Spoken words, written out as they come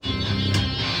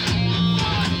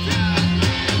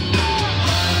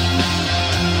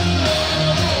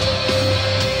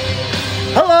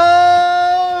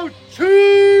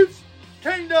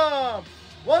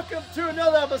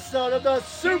the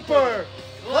Super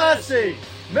Classy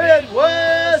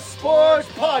Midwest Sports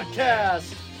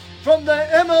Podcast. From the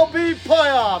MLB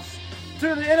playoffs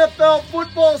to the NFL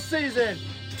football season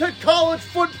to college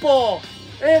football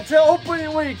and to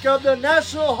opening week of the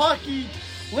National Hockey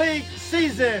League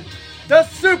season, the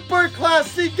Super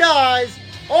Classy guys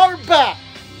are back.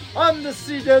 I'm the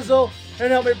C-Dizzle,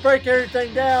 and help me break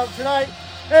everything down tonight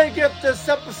and get this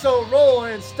episode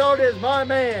rolling. And start is my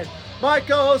man, my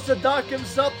co-host, the doc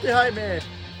himself, the Hype Man.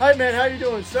 Hype Man, how you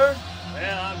doing, sir?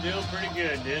 Well, I'm doing pretty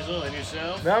good, Dizzle. And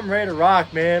yourself? Man, I'm ready to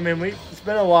rock, man. It's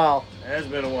been a while. It has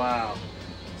been a while.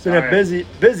 It's been a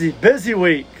busy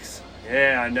weeks.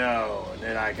 Yeah, I know. And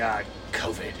then I got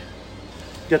COVID.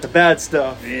 Got the bad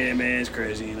stuff. Yeah, man, it's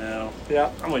crazy, you know.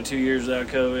 Yeah. I went 2 years without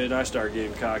COVID, and I started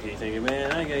getting cocky, thinking,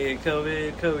 man, I gotta get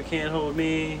COVID. COVID can't hold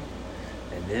me.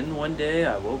 And then one day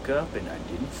I woke up and I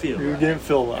didn't feel right. You didn't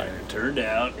feel right. And it turned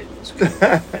out it was good.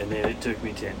 And then it took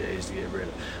me 10 days to get rid of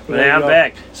it. But now I'm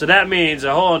back. So that means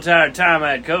the whole entire time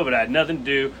I had COVID, I had nothing to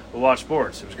do but watch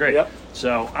sports. It was great. Yep.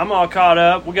 So I'm all caught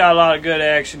up. We got a lot of good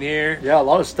action here. Yeah, a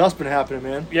lot of stuff's been happening,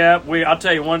 man. Yeah, I'll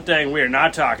tell you one thing we are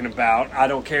not talking about. I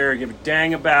don't care, give a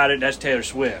dang about it. That's Taylor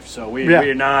Swift. So we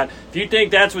are not. If you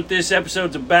think that's what this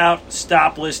episode's about,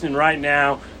 stop listening right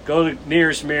now. Go to the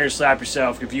nearest mirror and slap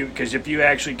yourself because if you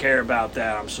actually care about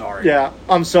that, I'm sorry. Yeah,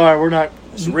 I'm sorry. We're not.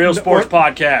 It's a real sports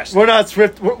podcast. We're not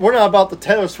Swift. We're not about the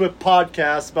Taylor Swift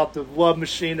podcast, about the love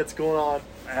machine that's going on.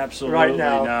 Absolutely right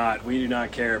now. not. We do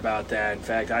not care about that. In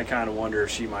fact, I kind of wonder if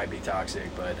she might be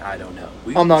toxic, but I don't know.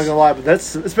 I'm not gonna lie, but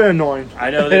it's been annoying. I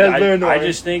know that. I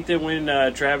just think that when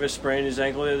Travis sprained his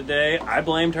ankle the other day, I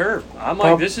blamed her. I'm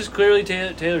like, this is clearly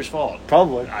Taylor's fault.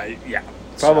 Probably.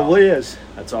 Probably is.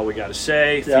 That's all we got to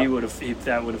say. If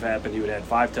that would have happened, he would have had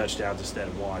 5 touchdowns instead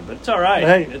of 1. But it's all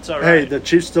right. It's all right. Hey, the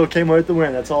Chiefs still came away with the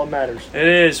win. That's all that matters. It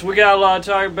is. We got a lot to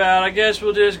talk about. I guess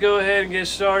we'll just go ahead and get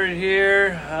started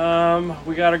here.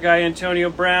 We got our guy Antonio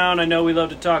Brown. I know we love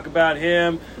to talk about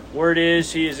him. Word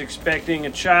is he is expecting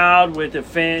a child with a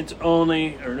fans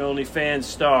only or an OnlyFans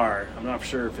star. I'm not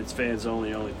sure if it's fans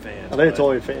only fans. I think it's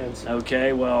OnlyFans.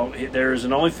 Okay, well, there's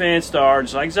an OnlyFans star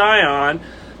just like Zion.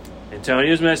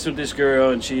 Antonio's messing with this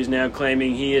girl, and she is now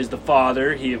claiming he is the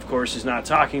father. He, of course, is not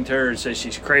talking to her and says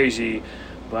she's crazy,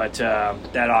 but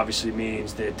that obviously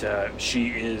means that she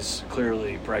is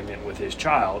clearly pregnant with his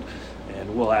child,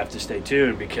 and we'll have to stay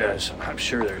tuned because I'm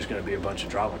sure there's going to be a bunch of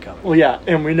drama coming. Well, yeah,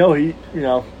 and we know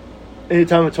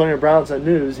anytime Antonio Brown's on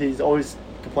news, he's always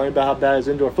complaining about how bad his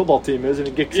indoor football team is, and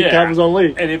he gets kicked out of his own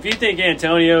league. And if you think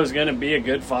Antonio is going to be a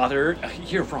good father,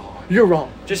 you're wrong. You're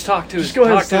wrong. Just talk to his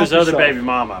other baby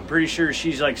mama. I'm pretty sure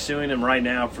she's like suing him right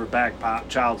now for back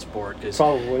child support because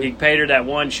he paid her that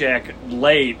one check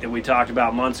late that we talked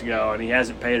about months ago, and he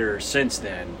hasn't paid her since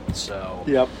then. So,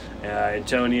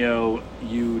 Antonio,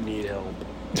 you need help.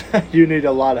 You need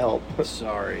a lot of help.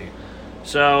 Sorry.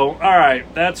 So, all right,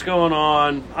 that's going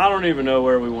on. I don't even know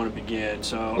where we want to begin.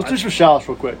 So let's do some shout-outs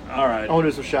real quick. All right. I want to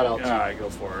do some shout-outs. All right, go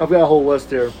for it. I've got a whole list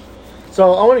here.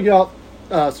 So I want to get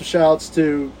out some shout-outs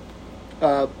to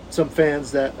some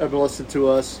fans that have been listening to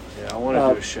us. Yeah, I want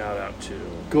to do a shout-out too.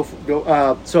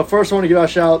 Go. So first I want to give out a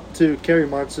shout-out to Carrie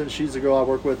Martinson. She's the girl I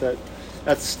work with at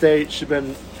the state.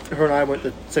 Her and I went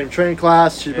to the same training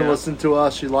class. She's been listening to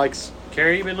us. She likes...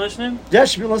 Carrie, you been listening? Yeah,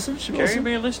 she's been listening. Carrie, you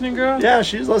been listening, girl? Yeah,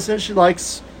 she's listening. She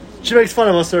makes fun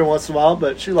of us every once in a while,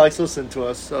 but she likes listening to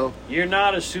us. So you're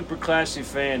not a super classy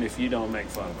fan if you don't make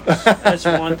fun of us. That's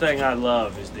one thing I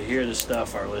love is to hear the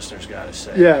stuff our listeners got to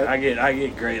say. Yeah, I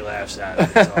get great laughs out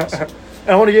of it. It's awesome. And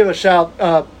I want to give a shout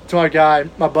to my guy,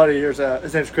 my buddy here.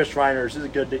 His name's Chris Reiners. He's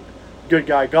a good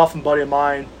guy, golfing buddy of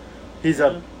mine.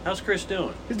 How's Chris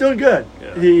doing? He's doing good.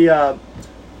 Yeah.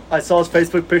 I saw his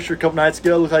Facebook picture a couple nights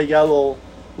ago. Looked like he got a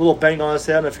little bang on his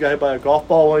head. I don't know if he got hit by a golf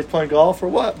ball while he's playing golf or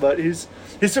what, but he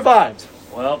survived.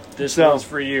 Well, this one's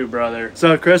for you, brother.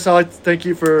 So, Chris, I'd like to thank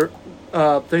you for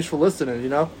thanks for listening.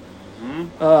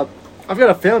 Mm-hmm. I've got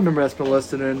a family member that's been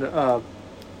listening.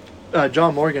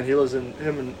 John Morgan.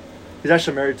 He's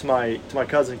actually married to my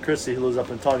cousin Chrissy, who lives up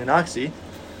in Tonganoxie,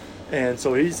 and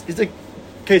so he's a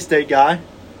K-State guy.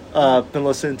 Been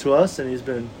listening to us, and he's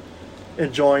been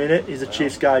enjoying it. He's a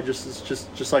Chiefs guy,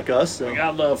 just like us. So. We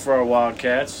got love for our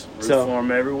Wildcats. Root for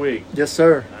them every week. Yes,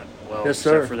 sir.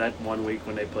 Except for that 1 week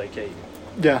when they play KU.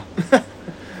 Yeah. Well,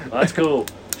 that's cool.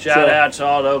 Shout out to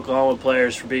all the Oklahoma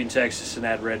players for beating Texas in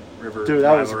that Red River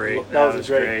rivalry. That was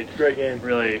a great game.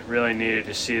 Really, really needed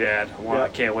to see that. I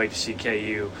can't wait to see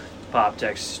KU pop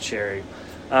Texas cherry.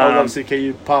 I would love to see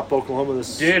KU pop Oklahoma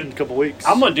in a couple weeks.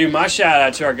 I'm going to do my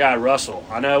shout-out to our guy, Russell.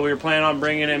 I know we were planning on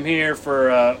bringing him here for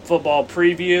a football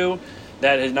preview,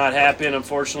 that has not happened,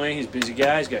 unfortunately. He's a busy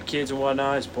guy. He's got kids and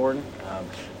whatnot. It's important.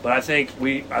 But I think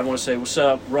I want to say, what's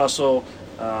up, Russell?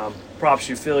 Props to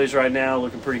your Phillies right now,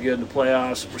 looking pretty good in the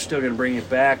playoffs. We're still going to bring you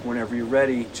back whenever you're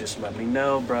ready. Just let me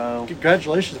know, bro.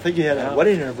 Congratulations. I think he had a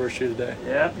wedding anniversary today.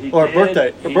 Yeah, he or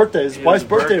did. A birthday. His wife's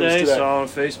birthday was today. Saw on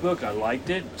Facebook. I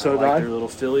liked it. So I liked their little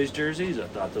Phillies jerseys. I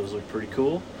thought those looked pretty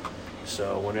cool.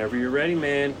 So whenever you're ready,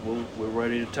 man, we're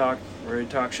ready to talk. Ready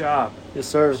to talk shop. Yes,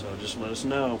 sir. So just let us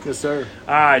know. Yes, sir.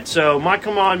 All right. So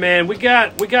come on, man. We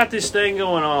got this thing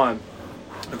going on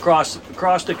across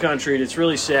the country, and it's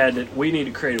really sad that we need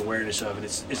to create awareness of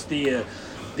it. It's the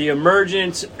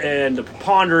emergence and the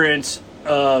preponderance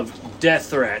of death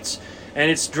threats, and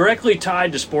it's directly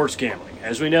tied to sports gambling.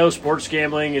 As we know, sports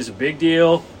gambling is a big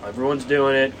deal. Everyone's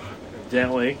doing it.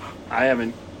 Evidently, I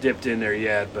haven't dipped in there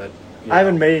yet, but I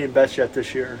haven't made any bets yet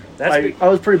this year. I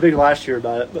was pretty big last year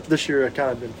about it, but this year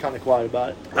I've been kind of quiet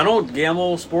about it. I don't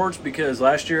gamble sports because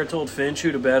last year I told Finch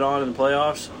who to bet on in the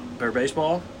playoffs for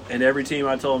baseball. And every team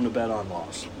I told him to bet on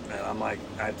lost. And I'm like,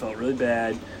 I felt really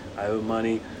bad. I owe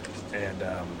money, and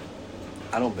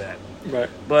I don't bet. Right.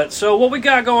 But so what we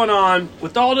got going on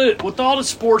with all the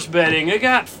sports betting, they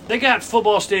got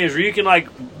football stadiums where you can like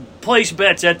place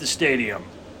bets at the stadium,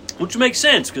 which makes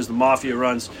sense because the Mafia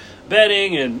runs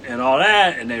betting and all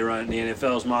that, and they run the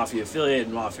NFL's Mafia affiliate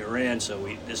and Mafia ran. So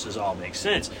this all makes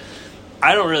sense.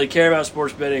 I don't really care about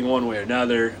sports betting one way or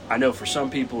another. I know for some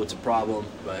people it's a problem,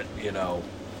 but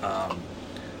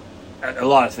a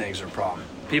lot of things are a problem.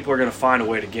 People are going to find a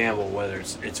way to gamble, whether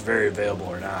it's very available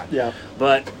or not. Yeah.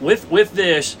 But with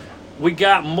this, we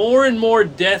got more and more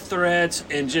death threats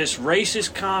and just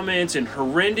racist comments and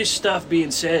horrendous stuff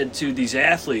being said to these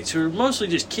athletes who are mostly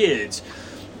just kids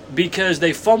because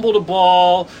they fumbled a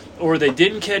ball or they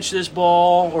didn't catch this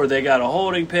ball or they got a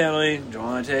holding penalty,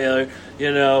 John Taylor,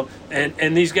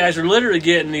 and these guys are literally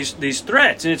getting these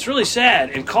threats, and it's really sad.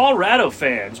 And Colorado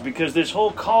fans, because this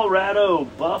whole Colorado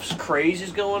Buffs craze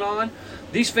is going on,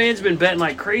 these fans have been betting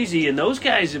like crazy, and those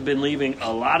guys have been leaving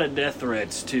a lot of death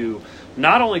threats to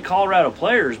not only Colorado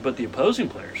players but the opposing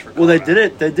players. For Colorado. Well, they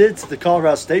did it to the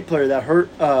Colorado State player that hurt.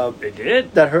 They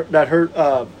did. That hurt.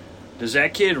 Does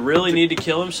that kid really need to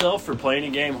kill himself for playing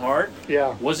a game hard?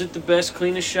 Yeah. Was it the best,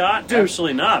 cleanest shot? Dude,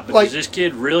 absolutely not. But does this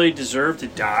kid really deserve to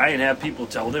die and have people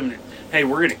tell them, hey,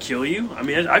 we're going to kill you? I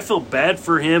mean, I feel bad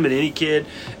for him and any kid.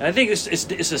 And I think it's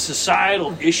a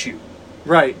societal issue.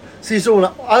 Right. See, so when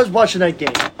I was watching that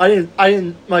game,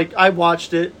 I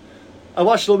watched it. I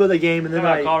watched a little bit of the game, and then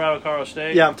Colorado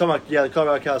State? Yeah, I'm talking about, the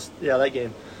Colorado, that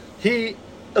game. It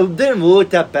didn't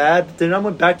look that bad, but then I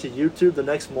went back to YouTube the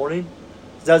next morning.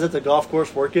 I was at the golf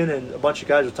course working, and a bunch of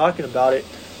guys were talking about it.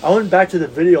 I went back to the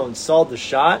video and saw the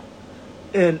shot,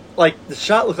 and the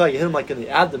shot looked like it hit him in the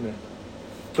abdomen,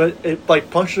 but it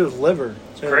punctured his liver.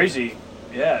 It's crazy.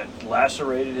 Yeah, it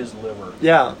lacerated his liver.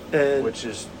 Yeah, which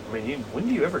is, when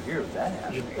do you ever hear of that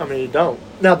happening? You don't.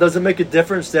 Now, does it make a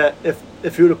difference that if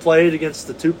he would have played against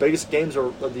the two biggest games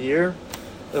of the year,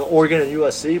 Oregon and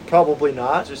USC? Probably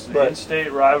not. Just an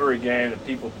in-state rivalry game that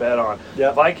people bet on.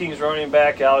 Yep. Vikings running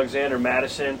back Alexander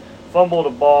Madison fumbled a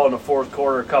ball in the fourth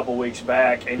quarter a couple weeks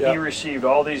back, and he received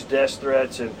all these death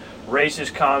threats and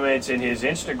racist comments in his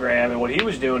Instagram, and what he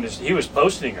was doing is he was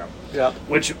posting them. Yeah.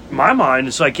 Which, in my mind,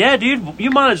 it's like, yeah, dude, you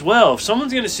might as well. If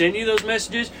someone's going to send you those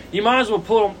messages, you might as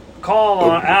well call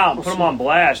them out, put them on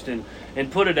blast, and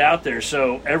put it out there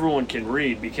so everyone can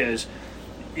read, because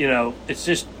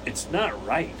it's not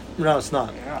right. No, it's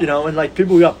not. Yeah. And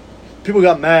people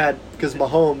got mad because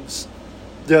Mahomes,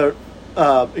 they're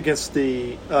against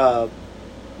the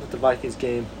Vikings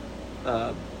game.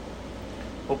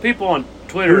 Well, people on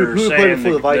Twitter are saying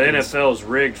the NFL is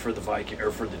rigged for the Vikings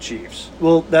or for the Chiefs.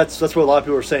 Well, that's what a lot of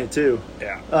people are saying too.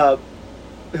 Yeah.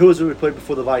 Who was it we played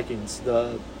before the Vikings?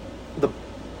 The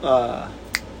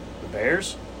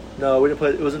Bears? No, we didn't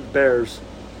play. It wasn't the Bears.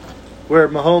 Where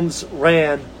Mahomes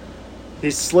ran,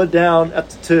 he slid down at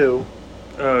the 2.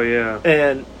 Oh yeah.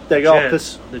 And they got all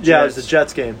pissed. Yeah, it was the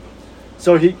Jets game.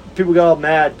 So people got all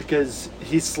mad because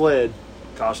he slid.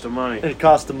 Cost him money. And it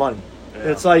cost them money. Yeah. And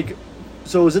it's like,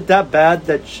 so is it that bad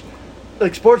that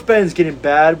sports betting is getting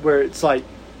bad where it's like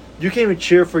you can't even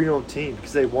cheer for your own team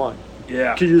because they won.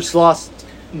 Yeah. Because you just lost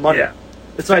money. Yeah.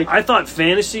 It's like, I thought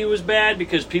fantasy was bad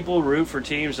because people root for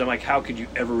teams. I'm like, how could you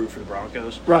ever root for the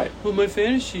Broncos? Right. Well, my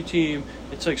fantasy team,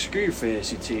 it's like, screw your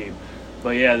fantasy team.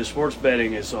 But yeah, the sports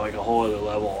betting is like a whole other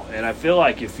level. And I feel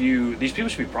like these people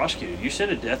should be prosecuted. You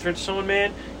send a death threat to someone,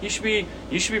 man, you should be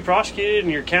prosecuted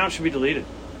and your account should be deleted.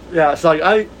 Yeah, it's like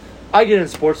I get in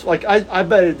sports. Like I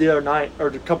betted the other night or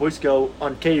a couple weeks ago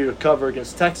on KU to cover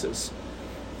against Texas.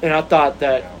 And I thought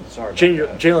that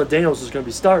Jalen Daniels was going to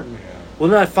be starting. Yeah. Well,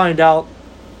 then I find out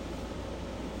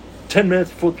 10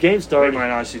 minutes before the game started. We might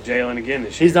not see Jalen again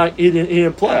this year. He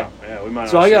didn't play. Yeah, we might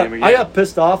not So see him again. I got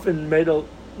pissed off and made a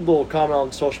little comment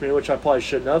on social media, which I probably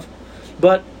shouldn't have.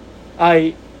 But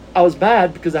I was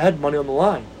mad because I had money on the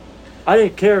line. I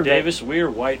didn't care. Davis, we're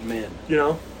white men. You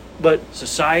know, but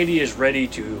society is ready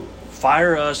to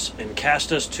fire us and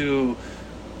cast us to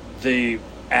the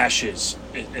ashes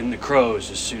and the crows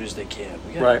as soon as they can.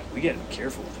 We got to be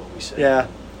careful with what we say. Yeah.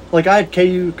 Like, I had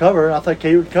KU cover, and I thought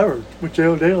KU would cover when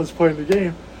Jalen Daniels playing the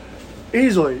game.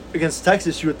 Easily. Against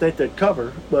Texas, you would think they'd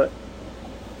cover, but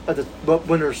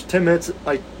when there's 10 minutes,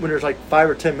 when there's 5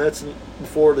 or 10 minutes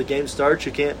before the game starts,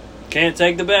 you can't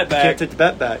take the bet back. Can't take the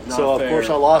bet back. Not so, fair. Of course,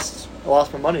 I lost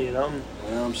my money, you know.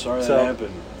 Well, I'm sorry that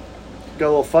happened. Got a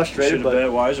little frustrated. You should have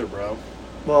bet wiser, bro.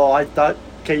 Well, I thought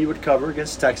KU would cover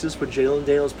against Texas with Jalen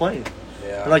Daniels playing.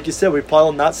 Yeah. And like you said, we probably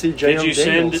will not see Jalen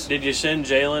Daniels. Did you send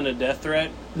Jalen a death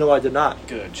threat? No, I did not.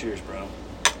 Good. Cheers, bro.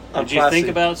 Did you think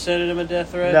about sending him a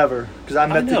death threat? Never, because I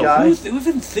met the guy. Who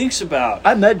even thinks about?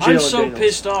 I met Jalen Daniels. I'm so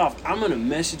pissed off. I'm gonna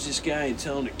message this guy and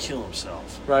tell him to kill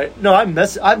himself. Right? No, I met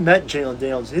Jalen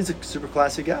Daniels. He's a super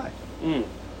classy guy. You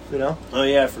know? Oh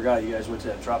yeah, I forgot you guys went to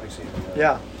that tropic scene together.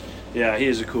 Yeah. Yeah, he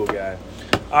is a cool guy.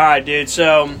 All right, dude.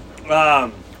 So,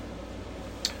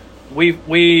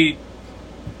 we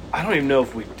I don't even know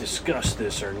if we discussed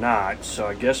this or not. So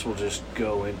I guess we'll just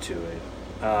go into it.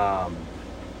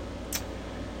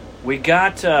 We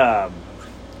got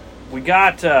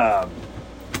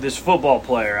this football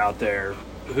player out there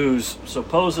who's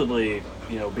supposedly,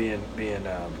 being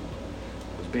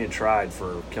tried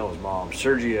for killing his mom.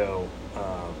 Sergio.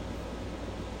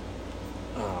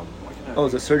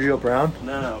 Is it Sergio Brown?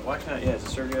 No. Why can't? Yeah, is it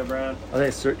Sergio Brown? I think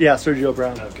it's Sergio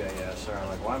Brown. Okay, yeah. Sorry, I'm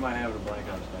like, why am I having a blank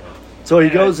on his name? So he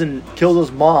goes and kills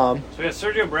his mom. So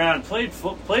Sergio Brown played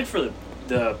for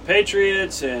the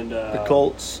Patriots and the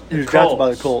Colts. He was drafted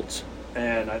by the Colts.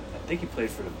 And I think he played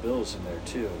for the Bills in there,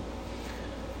 too.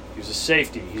 He was a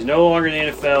safety. He's no longer in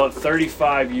the NFL at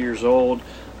 35 years old.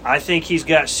 I think he's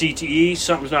got CTE.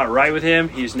 Something's not right with him.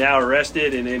 He's now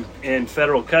arrested and in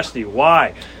federal custody.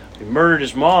 Why? He murdered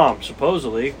his mom,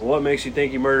 supposedly. What makes you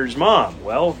think he murdered his mom?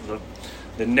 Well,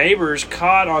 the neighbors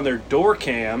caught on their door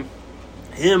cam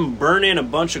him burning a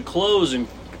bunch of clothes and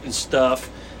stuff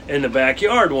in the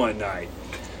backyard one night.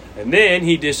 And then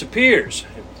he disappears.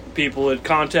 People had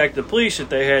contacted the police that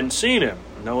they hadn't seen him.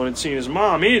 No one had seen his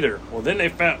mom either. Well, then they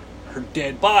found her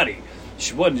dead body.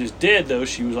 She wasn't just dead, though.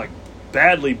 She was,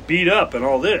 badly beat up and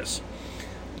all this.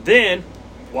 Then,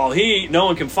 while no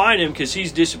one can find him because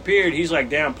he's disappeared, he's,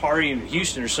 down partying in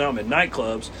Houston or something at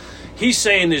nightclubs. He's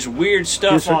saying this weird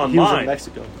stuff online. He was in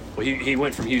Mexico. Well, he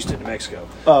went from Houston to Mexico.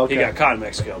 Oh, okay. He got caught in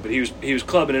Mexico. But he was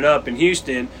clubbing it up in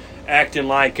Houston, acting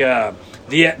like the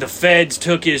feds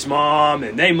took his mom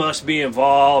and they must be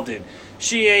involved and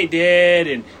she ain't dead.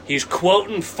 And he's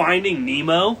quoting Finding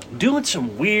Nemo, doing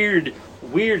some weird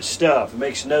stuff. It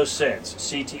makes no sense.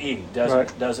 CTE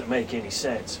doesn't make any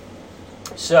sense.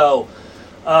 So,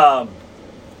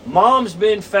 mom's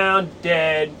been found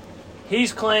dead.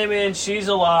 He's claiming she's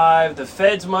alive. The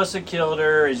feds must have killed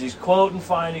her as he's quoting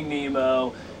Finding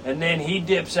Nemo. And then he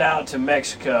dips out to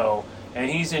Mexico. And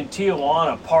he's in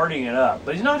Tijuana partying it up.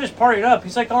 But he's not just partying it up.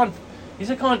 He's on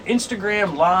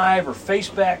Instagram Live or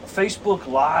Facebook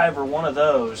Live or one of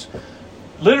those.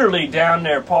 Literally down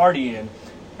there partying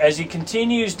as he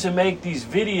continues to make these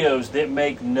videos that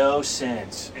make no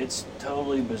sense. It's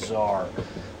totally bizarre.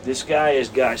 This guy has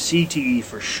got CTE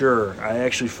for sure. I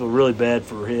actually feel really bad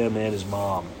for him and his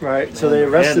mom. Right. So they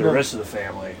arrested him. And the rest of the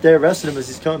family. They arrested him as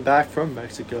he's coming back from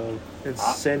Mexico in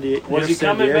San Diego. Was he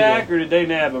coming back, or did they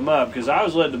nab him up? Because I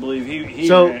was led to believe he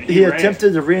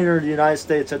attempted to re-enter the United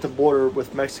States at the border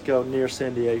with Mexico near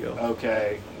San Diego.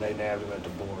 Okay. They nabbed him at the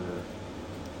border.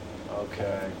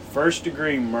 Okay. First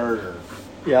degree murder.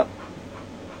 Yep.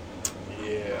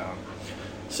 Yeah.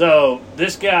 So,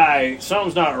 this guy,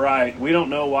 something's not right. We don't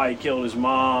know why he killed his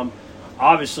mom.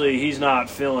 Obviously, he's not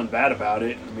feeling bad about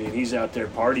it. I mean, he's out there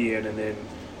partying, and then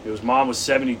his mom was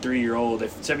 73-year-old.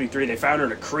 73, they found her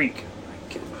in a creek.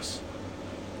 My goodness.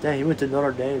 Dang, he went to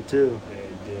Notre Dame, too. Yeah,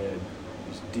 he did. He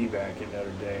was D-back at Notre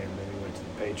Dame. Then he went to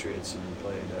the Patriots and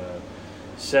played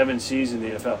 7 seasons in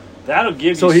the NFL. That'll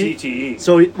give you CTE.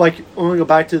 So, when we go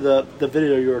back to the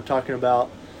video you were talking about,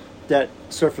 that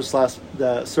surfaced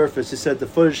he said the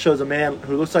footage shows a man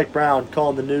who looks like Brown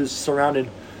calling the news surrounding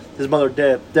his mother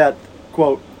death,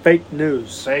 quote, fake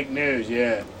news. Fake news,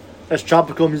 yeah. As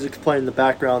tropical music playing in the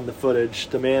background, the footage,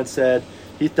 the man said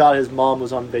he thought his mom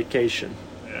was on vacation.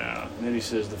 Yeah. And then he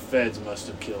says the feds must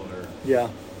have killed her. Yeah.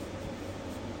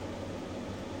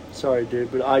 Sorry,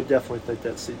 dude, but I definitely think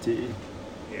that's CTE.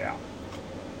 Yeah.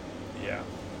 Yeah.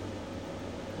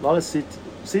 A lot of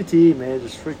CTE, man,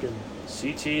 just freaking.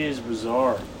 CTE is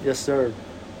bizarre. Yes, sir.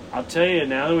 I'll tell you,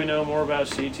 now that we know more about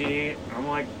CTE,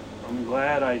 I'm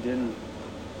glad I didn't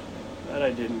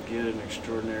get an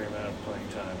extraordinary amount of playing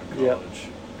time in college.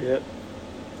 Yep.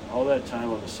 All that time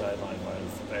on the sideline might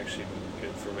have actually been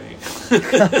good for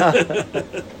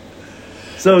me.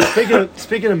 So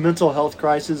speaking of mental health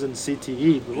crisis and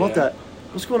CTE,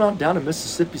 what's going on down in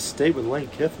Mississippi State with Lane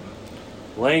Kiffin?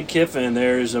 Lane Kiffin,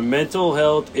 there's a mental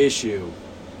health issue.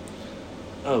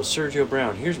 Oh, Sergio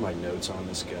Brown. Here's my notes on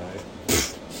this guy.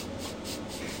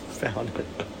 Found it.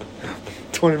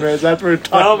 20 minutes after we talked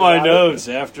Found my about notes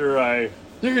after I...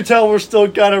 You can tell we're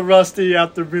still kind of rusty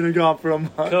after being gone for a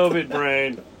month. COVID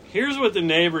brain. Here's what the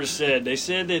neighbors said. They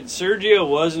said that Sergio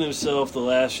wasn't himself the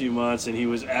last few months and he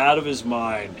was out of his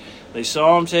mind. They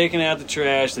saw him taking out the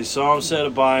trash. They saw him set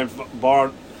a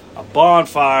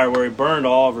bonfire where he burned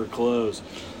all of her clothes.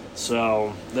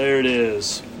 So, there it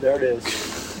is. There it is.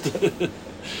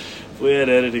 If we had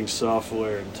editing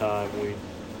software in time, we'd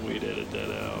edit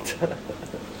that out.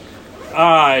 All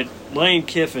right, Lane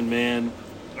Kiffin, man.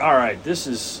 All right, this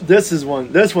is a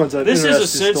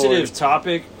sensitive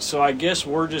topic, so I guess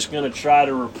we're just going to try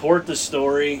to report the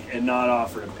story and not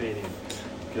offer an opinion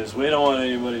because we don't want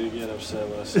anybody to get upset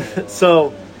with us.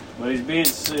 But he's being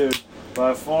sued by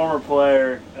a former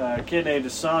player, a kid named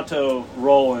DeSanto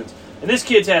Rollins, and this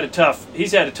kid's had a tough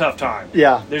time.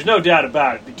 Yeah, there's no doubt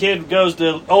about it. The kid goes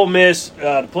to Ole Miss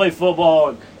to play football,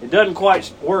 and it doesn't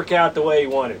quite work out the way he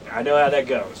wanted. I know how that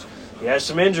goes. He has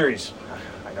some injuries.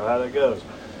 I know how that goes.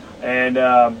 And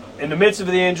in the midst of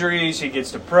the injuries, he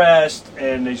gets depressed,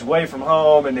 and he's away from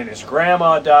home, and then his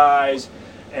grandma dies,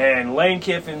 and Lane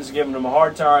Kiffin's giving him a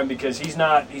hard time because he's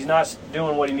not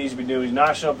doing what he needs to be doing. He's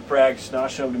not showing up to practice, not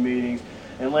showing up to meetings.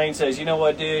 And Lane says, you know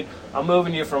what, dude, I'm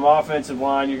moving you from offensive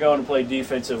line. You're going to play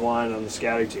defensive line on the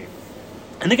scouting team.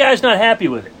 And the guy's not happy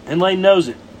with it, and Lane knows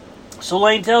it. So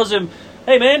Lane tells him,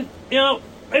 hey, man,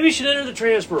 maybe you should enter the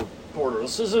transfer portal.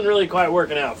 This isn't really quite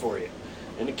working out for you.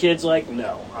 And the kid's like,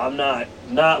 no, I'm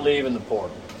not leaving the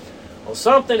portal. Well,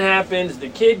 something happens. The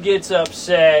kid gets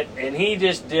upset, and he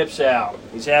just dips out.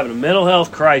 He's having a mental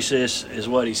health crisis, is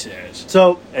what he says.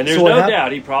 And there's no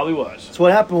doubt he probably was. So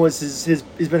what happened was he's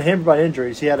been hampered by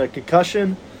injuries. He had a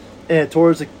concussion, and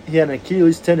he had an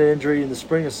Achilles tendon injury in the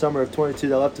spring and summer of 22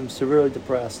 that left him severely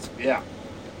depressed. Yeah.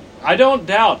 I don't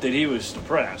doubt that he was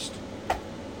depressed.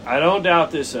 I don't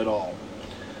doubt this at all.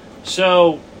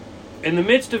 So, in the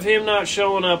midst of him not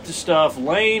showing up to stuff,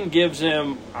 Lane gives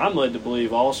him, I'm led to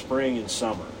believe, all spring and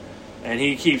summer. And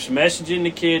he keeps messaging the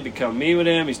kid to come meet with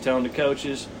him. He's telling the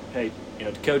coaches, hey,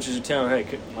 the coaches are telling him,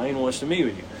 hey, Lane wants to meet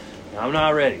with you. I'm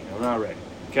not ready.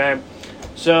 Okay?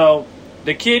 So,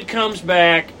 the kid comes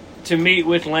back to meet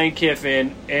with Lane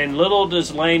Kiffin, and little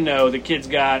does Lane know the kid's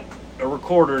got a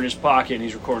recorder in his pocket and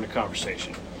he's recording a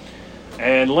conversation.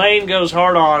 And Lane goes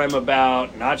hard on him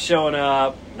about not showing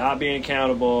up, not being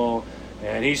accountable,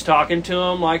 and he's talking to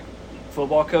him like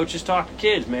football coaches talk to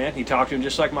kids, man. He talked to him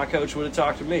just like my coach would have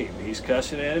talked to me. He's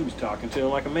cussing at him. He's talking to him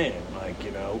like a man. Like,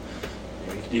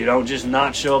 you don't just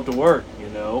not show up to work, You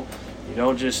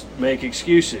don't just make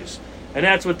excuses. And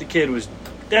that's what the kid was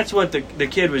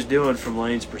doing from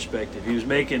Lane's perspective. He was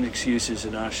making excuses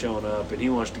and not showing up, and he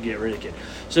wants to get rid of the kid.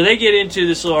 So they get into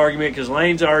this little argument because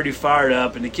Lane's already fired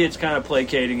up, and the kid's kind of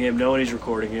placating him, knowing he's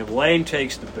recording him. Lane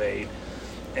takes the bait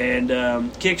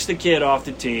and kicks the kid off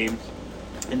the team.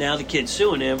 And now the kid's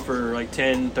suing him for like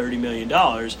 $30 million.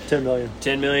 $10 million.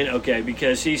 $10 million, okay,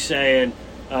 because he's saying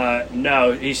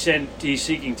no, he's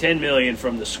seeking $10 million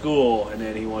from the school, and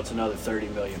then he wants another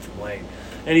 $30 million from Lane.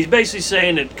 And he's basically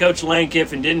saying that Coach Lane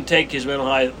Kiffin didn't take his mental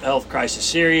health crisis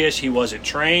serious. He wasn't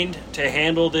trained to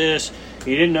handle this.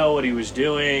 He didn't know what he was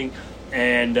doing,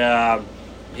 and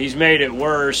he's made it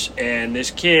worse. And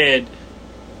this kid,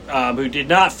 who did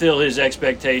not fill his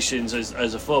expectations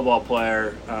as a football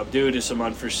player due to some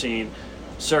unforeseen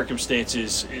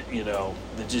circumstances,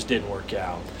 that just didn't work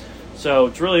out. So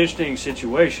it's a really interesting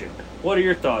situation. What are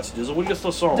your thoughts?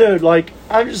 Dude,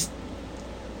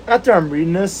 after I'm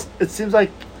reading this, it seems like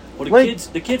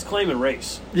the kid's claiming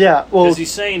race. Yeah, well, because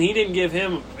he's saying he didn't give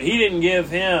him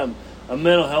a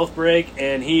mental health break,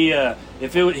 and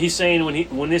he's saying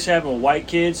when this happened with white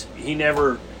kids, he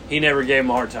never gave him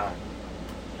a hard time.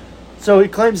 So he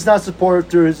claims he's not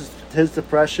supported through his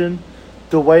depression,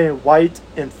 the way white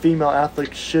and female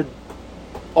athletes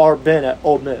are been at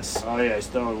Ole Miss. Oh yeah, he's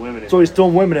throwing women in. So he's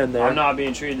throwing women in there. I'm not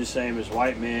being treated the same as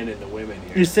white men and the women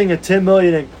here. He's seeing a $10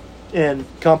 million in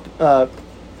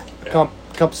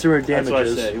compensatory damages. That's what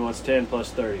I said. He wants 10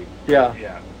 plus 30. Yeah.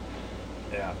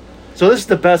 Yeah. So this is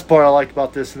the best part I like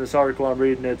about this in this article I'm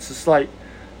reading. It's just like,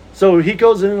 so he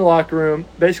goes into the locker room,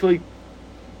 basically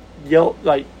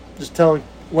just telling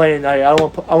Lane, hey, I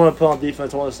want to put on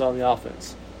defense, I want to stay on the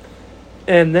offense.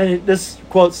 And then this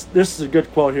is a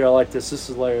good quote here. I like this. This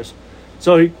is hilarious.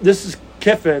 So this is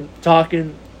Kiffin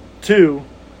talking to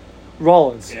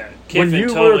Rollins. Yeah, Kiffin when you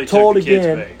totally were told took the kid's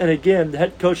again bait. and again, the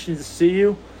head coach needs to see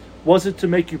you, wasn't to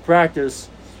make you practice,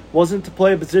 wasn't to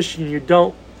play a position you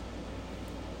don't.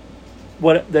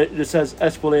 It says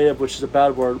expletive, which is a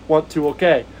bad word. Want to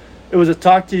okay. It was to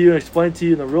talk to you and explain to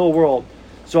you in the real world.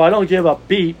 So I don't give a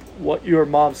beep what your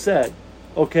mom said,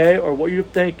 okay, or what you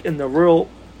think in the real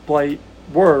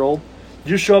world.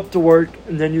 You show up to work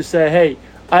and then you say, hey,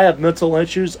 I have mental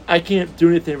issues. I can't do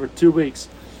anything for 2 weeks.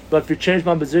 But if you change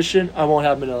my position, I won't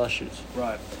have mental issues.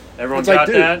 Right. Everyone It's like, got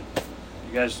dude. that?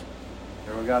 You guys,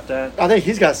 everyone got that? I think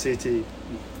he's got CT.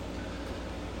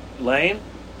 Lane?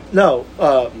 No,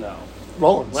 No.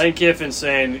 Rollins. Lane Kiffin's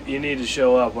saying you need to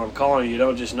show up. What I'm calling you,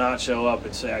 don't just not show up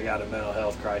and say I got a mental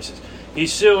health crisis.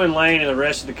 He's suing Lane and the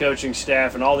rest of the coaching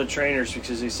staff and all the trainers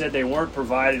because he said they weren't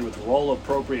provided with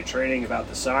role-appropriate training about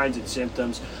the signs and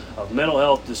symptoms of mental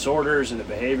health disorders and the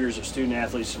behaviors of student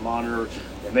athletes to monitor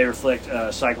that may reflect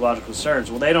psychological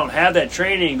concerns. Well, they don't have that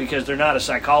training because they're not a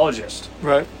psychologist.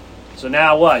 Right. So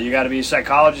now what? You got to be a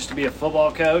psychologist to be a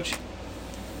football coach?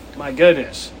 My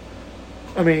goodness.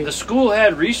 I mean, The school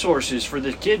had resources for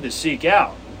the kid to seek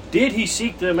out. Did he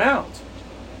seek them out?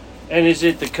 And is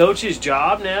it the coach's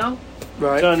job now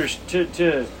right.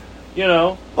 to you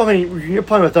know? I mean, you're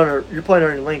playing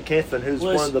under Lane Kiffin, who's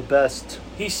one of the best.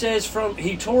 He says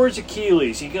he tore his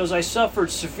Achilles. He goes, I suffered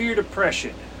severe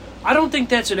depression. I don't think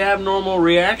that's an abnormal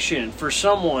reaction for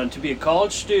someone to be a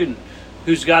college student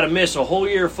who's got to miss a whole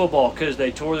year of football because they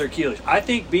tore their Achilles. I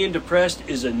think being depressed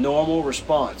is a normal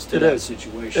response to that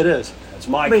situation. It is. That's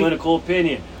my clinical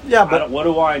opinion. Yeah, but what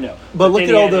do I know? But look then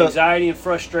at he all had the anxiety and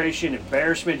frustration,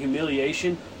 embarrassment,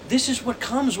 humiliation. This is what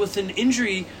comes with an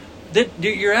injury that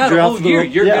you're out a whole year.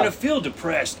 You're going to feel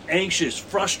depressed, anxious,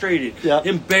 frustrated,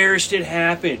 embarrassed it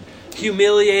happened,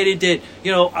 humiliated that,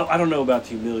 I don't know about the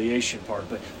humiliation part,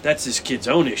 but that's this kid's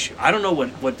own issue. I don't know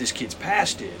what this kid's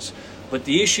past is, but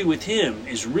the issue with him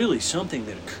is really something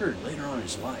that occurred later on in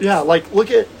his life. Yeah, like look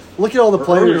at all the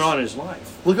players earlier on in his life.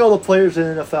 Look at all the players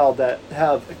in the NFL that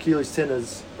have Achilles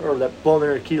tendons or that blown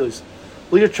their Achilles.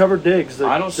 Look at Trevor Diggs,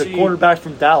 the quarterback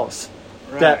from Dallas.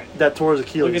 Right. That tore his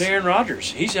Achilles. Look at Aaron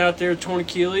Rodgers. He's out there torn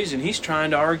Achilles, and he's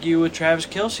trying to argue with Travis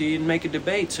Kelce and make a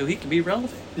debate so he can be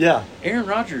relevant. Yeah. Aaron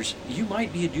Rodgers, you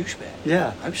might be a douchebag.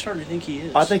 Yeah. I'm starting to think he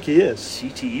is. I think he is.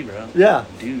 CTE, bro. Yeah.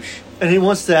 Douche. And he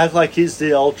wants to act like he's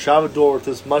the old Salvador with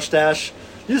his mustache.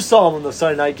 You saw him in the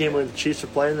Sunday night game when the Chiefs were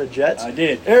playing the Jets. I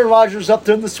did. Aaron Rodgers up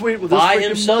there in the suite with his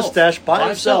freaking mustache by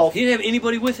himself. He didn't have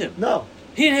anybody with him. No.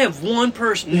 He didn't have one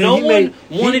person. No one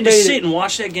wanted to sit and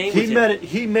watch that game with him.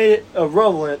 He made it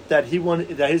irrelevant that he's going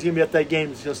to be at that game.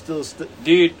 He's going to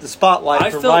steal the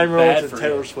spotlight from Ryan Reynolds and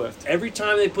Taylor Swift. Every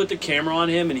time they put the camera on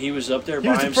him and he was up there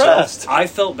by himself, depressed. I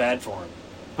felt bad for him.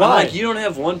 Why? I'm like, you don't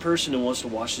have one person who wants to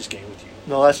watch this game with you.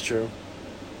 No, that's true.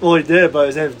 Well, he did, but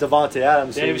his name is Devontae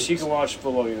Adams. Davis, you can watch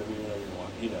football with me whenever you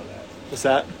want. You know that. What's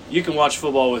that? You can watch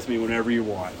football with me whenever you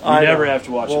want. You never have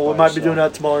to watch it by Well, we might be yourself. doing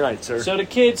that tomorrow night, sir. So the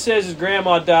kid says his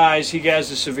grandma dies. He has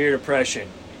a severe depression.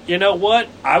 You know what?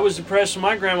 I was depressed when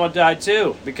my grandma died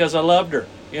too because I loved her.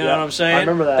 You know what I'm saying? I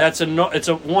remember that. It's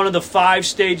one of the 5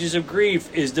 stages of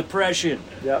grief is depression.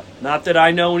 Yep. Not that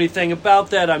I know anything about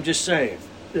that. I'm just saying.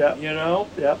 Yeah. You know?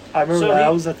 Yep. I remember that. I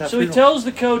was at that So funeral. he tells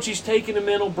the coach he's taking a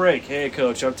mental break. Hey,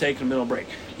 coach, I'm taking a mental break.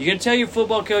 You going to tell your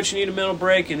football coach you need a mental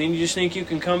break and then you just think you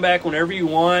can come back whenever you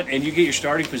want and you get your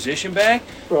starting position back?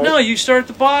 Right. No, you start at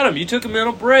the bottom. You took a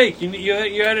mental break. You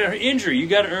had an injury. You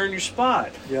got to earn your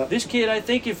spot. Yep. This kid,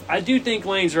 I do think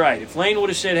Lane's right. If Lane would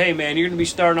have said, hey, man, you're going to be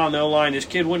starting on the O-line, this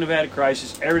kid wouldn't have had a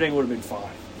crisis. Everything would have been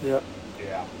fine. Yep.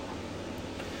 Yeah.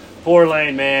 Poor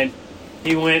Lane, man.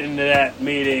 He went into that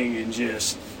meeting and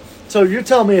just... So you're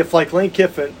telling me if Lane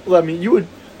Kiffin,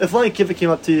 if Lane Kiffin came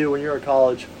up to you when you were in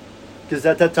college, because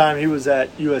at that time he was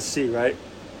at USC, right?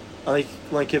 I think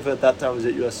Lane Kiffin at that time was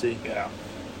at USC. Yeah.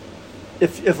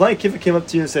 If Lane Kiffin came up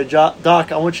to you and said,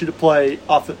 Doc, I want you to play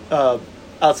outside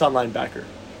linebacker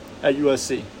at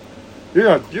USC,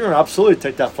 you're gonna absolutely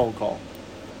take that phone call.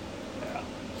 Yeah.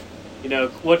 You know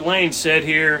what Lane said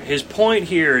here. His point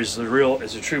here is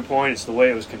a true point. It's the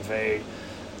way it was conveyed.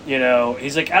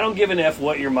 He's like, I don't give an F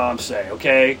what your mom say,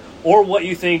 okay? Or what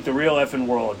you think the real effing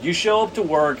world. You show up to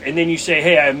work and then you say,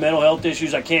 hey, I have mental health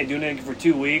issues. I can't do anything for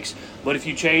 2 weeks. But if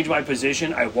you change my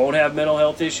position, I won't have mental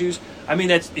health issues. I mean,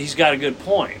 he's got a good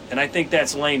point. And I think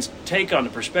that's Lane's take on the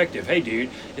perspective. Hey, dude,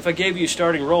 if I gave you a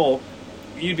starting role,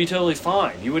 you'd be totally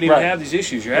fine. You wouldn't even have these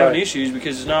issues. You're having issues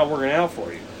because it's not working out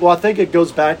for you. Well, I think it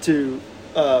goes back to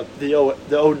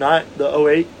the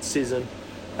 08 season.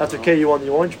 After KU won the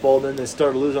Orange Bowl, then they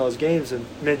started losing all those games, and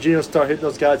Mangino started hitting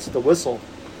those guys with the whistle.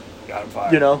 Got him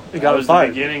fired. It got him fired. That was the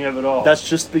beginning of it all. That's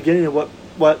just the beginning of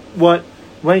what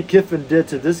Lane Kiffin did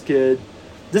to this kid.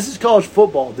 This is college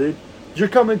football, dude. You're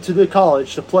coming to the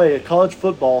college to play a college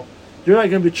football. You're not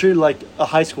going to be treated like a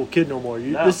high school kid no more.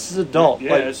 No. This is adult.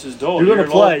 Yeah, this is adult. You're going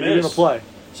to play. You're going to play.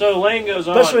 So Lane goes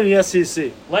on. Especially in the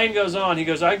SEC. Lane goes on. He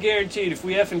goes, I guaranteed if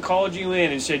we effing called you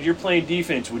in and said you're playing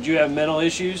defense, would you have mental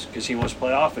issues? Because he wants to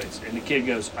play offense. And the kid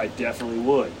goes, I definitely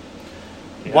would.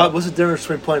 What's the difference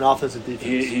between playing offense and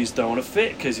defense? He's throwing a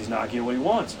fit because he's not getting what he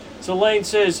wants. So Lane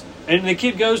says, and the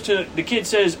kid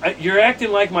says, you're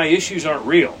acting like my issues aren't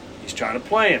real. He's trying to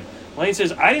play him. Lane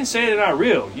says, I didn't say they're not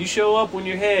real. You show up when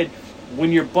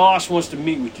your boss wants to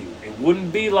meet with you. It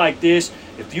wouldn't be like this.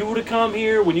 If you would have come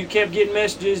here when you kept getting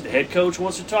messages, the head coach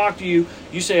wants to talk to you,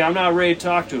 you say, I'm not ready to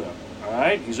talk to him. All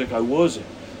right? He's like, I wasn't.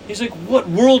 He's like, what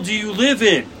world do you live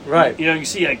in? Right. You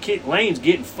see Lane's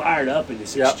getting fired up in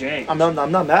this exchange. I'm not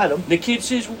mad at him. The kid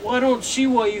says, well, I don't see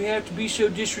why you have to be so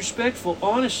disrespectful,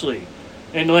 honestly.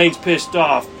 And Lane's pissed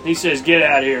off. He says, get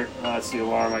out of here. That's the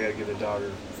alarm. I got to give the dog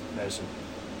her medicine.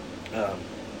 I'll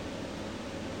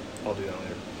do that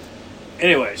later.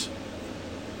 Anyways.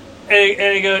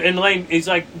 And Lane, he's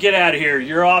like, get out of here.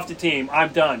 You're off the team.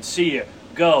 I'm done. See ya.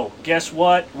 Go. Guess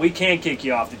what? We can't kick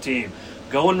you off the team.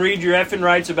 Go and read your effing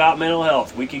rights about mental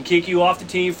health. We can kick you off the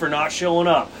team for not showing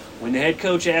up. When the head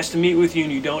coach asks to meet with you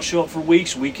and you don't show up for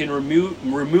weeks, we can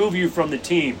remove you from the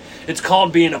team. It's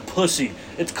called being a pussy.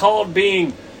 It's called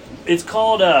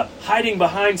hiding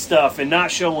behind stuff and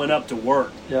not showing up to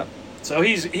work. Yeah. So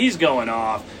he's going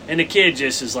off, and the kid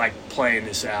just is like playing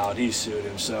this out. He sued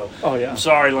him. So I'm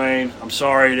sorry, Lane. I'm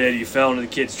sorry that you fell into the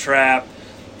kid's trap.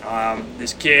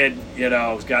 This kid,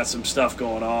 has got some stuff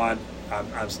going on.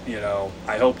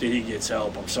 I hope that he gets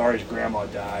help. I'm sorry his grandma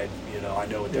died. I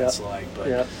know what that's like,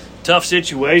 but tough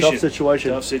situation. Tough situation.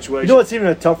 You know what's even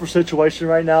a tougher situation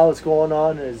right now that's going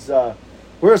on is we're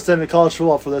going to send the college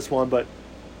football for this one, but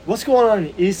what's going on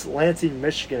in East Lansing,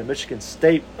 Michigan, Michigan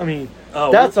State? I mean,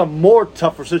 that's a more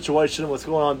tougher situation than what's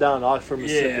going on down in Oxford,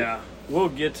 Mississippi. Yeah, we'll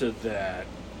get to that.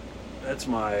 That's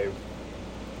my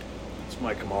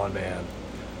come on, man.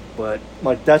 But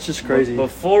that's just crazy.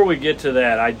 Before we get to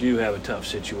that, I do have a tough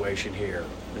situation here.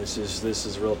 This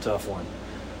is a real tough one.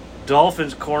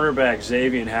 Dolphins cornerback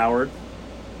Xavier Howard.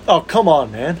 Oh, come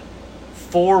on, man.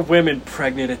 4 women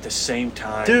pregnant at the same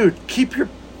time. Dude, keep the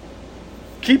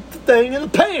thing in the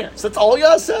pants. That's all you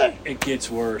gotta say. It gets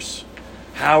worse.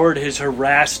 Howard has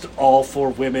harassed all 4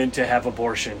 women to have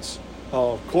abortions.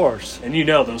 Oh, of course. And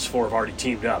those 4 have already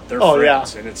teamed up. They're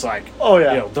friends. And it's like,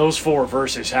 those 4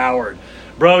 versus Howard.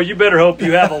 Bro, you better hope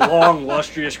you have a long,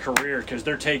 lustrous career because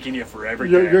they're taking you for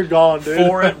everything. You're gone, dude.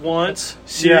 4 at once?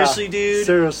 Seriously, dude?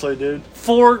 Seriously, dude.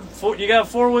 4 you got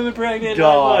 4 women pregnant?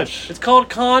 Gosh. It's called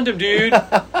condom, dude.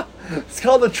 It's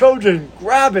called the Trojan.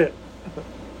 Grab it.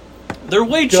 They're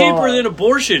way cheaper than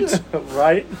abortions.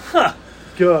 Right? Huh.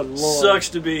 Good Lord. Sucks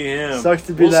to be him. Sucks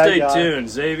to be that guy. We'll stay tuned.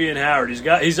 Xavier Howard.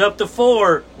 He's up to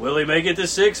 4. Will he make it to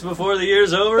 6 before the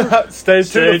year's over? Stay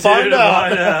tuned to find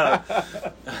out.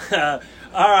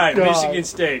 All right, God. Michigan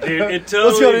State, dude. Let's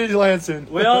go to East Lansing.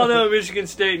 We all know Michigan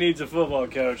State needs a football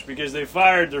coach because they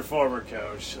fired their former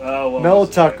coach. Mel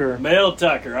Tucker. Mel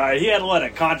Tucker. All right, he had a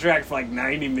contract for like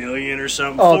 $90 million or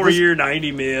something. 4-year,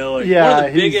 $90 million. Yeah, one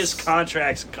of the biggest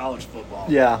contracts in college football.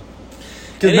 Yeah.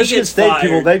 Because Michigan State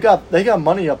people, they got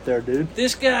money up there, dude.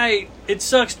 This guy, it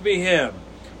sucks to be him.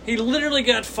 He literally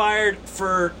got fired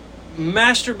for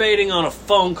masturbating on a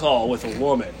phone call with a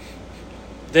woman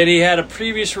that he had a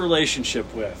previous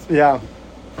relationship with. Yeah.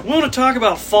 We want to talk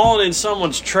about falling in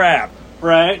someone's trap,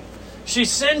 right? She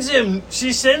sends him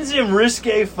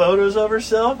risque photos of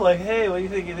herself, like, hey, what do you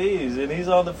think of these? And he's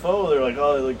on the phone. They're like,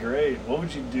 oh, they look great. What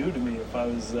would you do to me if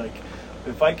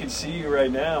I could see you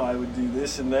right now, I would do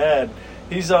this and that.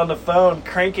 He's on the phone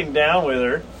cranking down with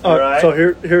her, right? So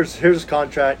here's his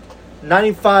contract.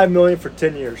 $95 million for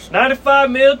 10 years.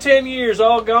 $95 million, 10 years,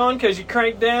 all gone because you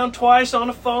cranked down twice on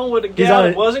the phone with a gal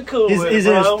that wasn't cool with it,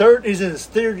 bro. He's in his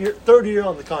third year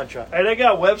on the contract. Hey, they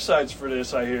got websites for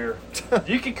this, I hear.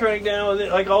 You can crank down with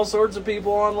it like all sorts of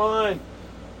people online.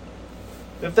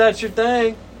 If that's your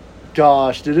thing.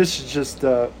 gosh, dude, this is just.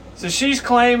 So she's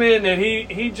claiming that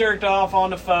he jerked off on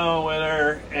the phone with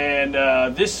her,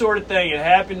 and this sort of thing had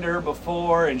happened to her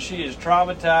before, and she is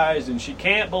traumatized, and she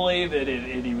can't believe that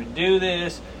he would do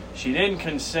this. She didn't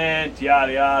consent,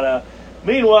 yada, yada.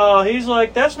 Meanwhile, he's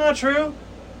like, that's not true.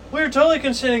 We were totally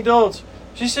consenting adults.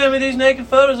 She sent me these naked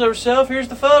photos of herself. Here's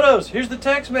the photos. Here's the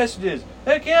text messages.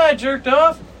 Heck yeah, I jerked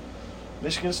off.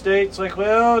 Michigan State's like,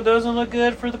 well, it doesn't look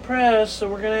good for the press, so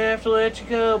we're going to have to let you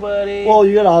go, buddy. Well,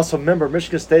 you got to also remember,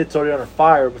 Michigan State's already under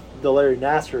fire with the Larry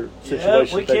Nassar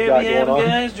situation we can't be having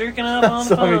guys jerking off on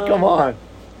the phone. I mean, come on.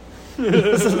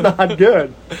 This is not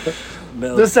good.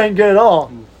 This ain't good at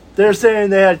all. They're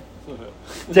saying they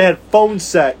had phone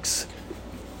sex.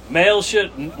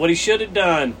 What he should have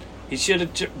done, he should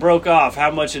have broke off.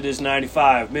 How much of this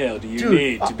 95 mil do you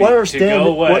need to go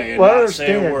away and not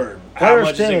say a word? How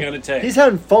much is it going to take? He's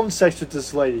having phone sex with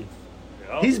this lady.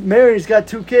 Yep. He's married. He's got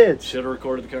 2 kids. Should have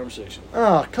recorded the conversation.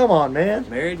 Oh, come on, man.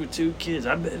 Married with 2 kids.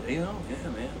 I bet, yeah,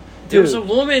 man. Dude. There was a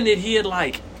woman that he had,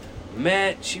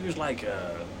 met. She was like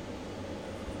a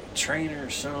trainer or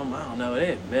something. I don't know. They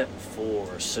had met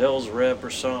before. A sales rep or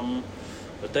something.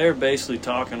 But they were basically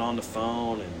talking on the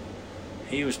phone, and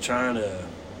he was trying to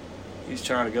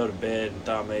go to bed and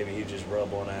thought maybe he'd just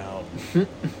rub one out.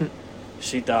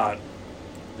 She thought,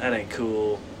 that ain't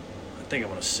cool. I think I'm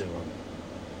going to sue him.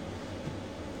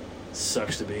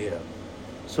 Sucks to be him.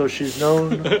 So she's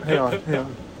known. hang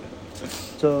on.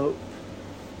 So,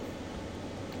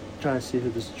 trying to see who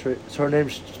this. So her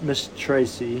name's Miss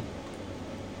Tracy.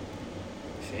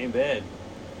 She ain't bad.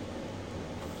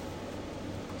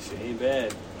 She ain't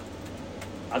bad.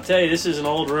 I'll tell you, this is an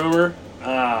old rumor.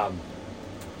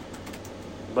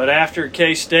 But after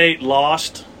K-State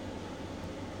lost,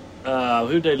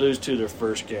 who'd they lose to their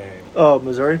first game? Oh,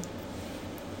 Missouri.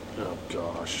 Oh,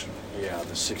 gosh. Yeah,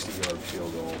 the 60-yard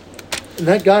field goal. And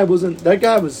that guy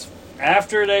was...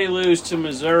 After they lose to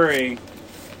Missouri,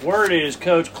 word is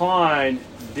Coach Klein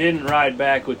didn't ride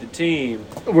back with the team.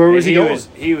 Where was he going?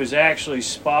 He was actually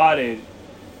spotted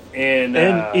in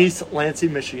East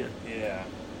Lansing, Michigan. Yeah.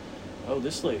 Oh,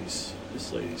 this lady's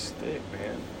thick,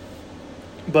 man.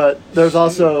 But there's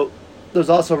also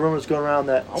rumors going around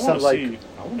that sounds like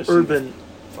Urban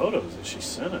photos that she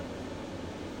sent him.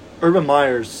 Urban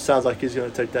Myers sounds like he's going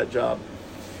to take that job.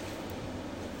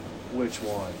 Which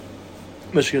one?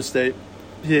 Michigan State.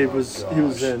 He was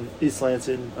in East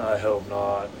Lansing. I hope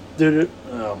not. Dude.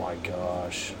 Oh my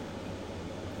gosh.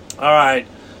 All right.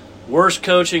 Worst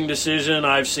coaching decision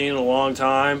I've seen in a long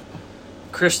time.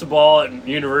 Cristobal at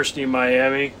University of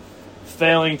Miami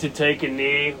failing to take a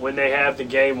knee when they have the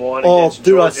game one against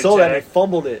Georgia I saw Tech. that. They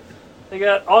fumbled it. They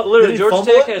got literally Georgia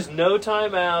Tech has no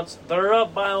timeouts. They're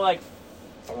up by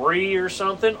 3 or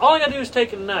something. All I got to do is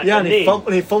take a knee. Yeah, and he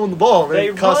fumbled the ball. And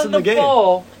they cost run him the game.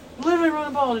 Ball. Literally run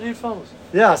the ball and the dude fumbles.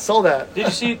 Yeah, I saw that. Did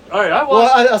you see? All right, I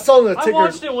watched. I saw the ticker. I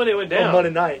watched it when it went down on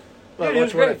Monday night. Dude, it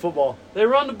was great. Football. They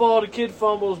run the ball. The kid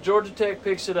fumbles. Georgia Tech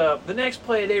picks it up. The next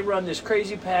play, they run this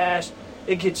crazy pass.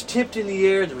 It gets tipped in the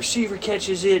air. The receiver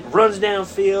catches it, runs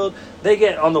downfield. They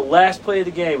get on the last play of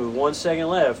the game with 1 second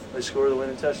left. They score the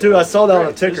winning touchdown. Dude, I saw that on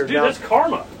the ticker. Dude, that's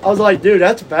karma. I was like, dude,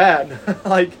 that's bad.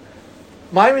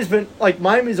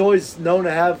 Miami's always known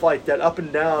to have that up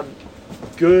and down,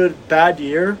 good, bad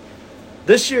year.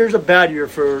 This year's a bad year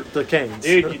for the Canes.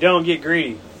 Dude, you don't get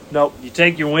greedy. Nope. You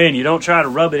take your win. You don't try to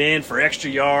rub it in for extra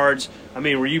yards. I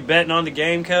mean, were you betting on the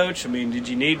game, Coach? I mean, did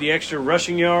you need the extra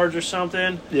rushing yards or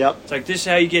something? Yep. It's like, this is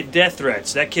how you get death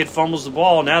threats. That kid fumbles the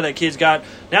ball. Now that kid's got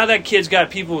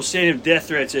people sending him death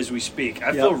threats as we speak.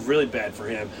 I feel really bad for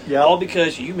him. Yep. All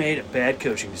because you made a bad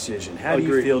coaching decision. How do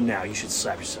you feel now? You should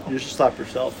slap yourself. You should slap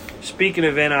yourself. Speaking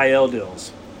of NIL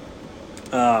deals,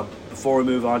 before we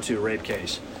move on to a rape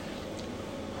case,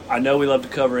 I know we love to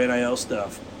cover NIL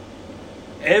stuff.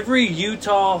 Every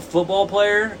Utah football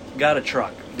player got a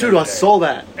truck. Dude, I saw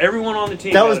that. Everyone on the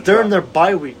team That was during their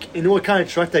bye week. You know what kind of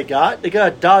truck they got? They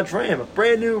got a Dodge Ram, a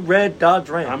brand new red Dodge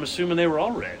Ram. I'm assuming they were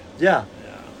all red. Yeah.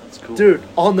 Yeah, that's cool. Dude,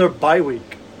 on their bye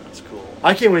week. That's cool.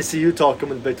 I can't wait to see Utah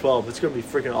come in the Big 12. It's going to be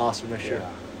freaking awesome next year.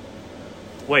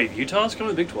 Wait, Utah's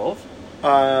coming to the Big 12?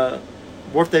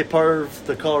 Weren't they part of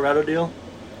the Colorado deal?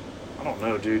 I don't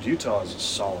know, dude. Utah is a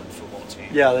solid football team.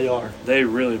 Yeah, they are. They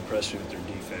really impressed me with their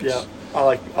defense. Yeah, I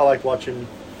like watching.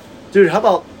 Dude,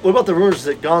 what about the rumors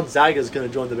that Gonzaga is going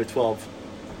to join the Big 12?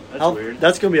 That's weird.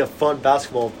 That's going to be a fun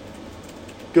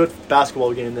good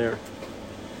basketball game there.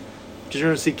 Because you're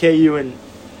going to see KU and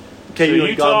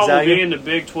Utah Gonzaga. will be in the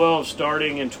Big 12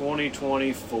 starting in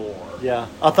 2024. Yeah,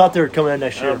 I thought they were coming in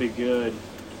next year. That'll be good.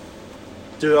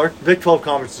 Dude, our Big 12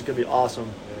 conference is going to be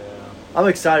awesome. Yeah. I'm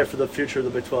excited for the future of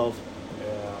the Big 12.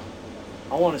 Yeah.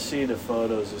 I want to see the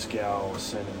photos this gal was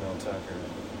sending Mel Tucker.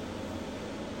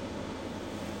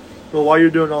 Well, while you're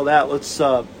doing all that, let's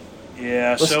stay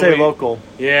local.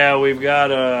 Yeah, we've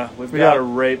got a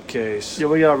rape case. Yeah,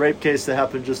 we got a rape case that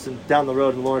happened just down the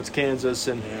road in Lawrence, Kansas,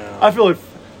 and I feel like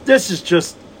this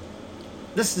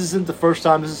isn't the first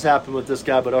time this has happened with this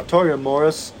guy, but Arturo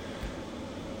Morris.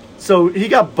 So he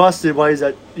got busted while he's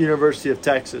at University of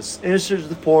Texas. Enters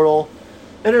the portal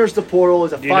as a 5-star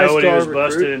recruit. Do you know what he was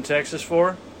busted in Texas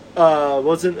for?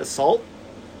 Wasn't assault?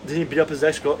 Didn't he beat up his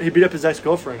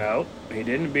ex-girlfriend? No, he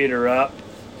didn't beat her up.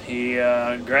 He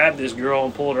grabbed this girl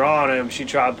and pulled her on him. She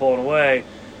tried pulling away.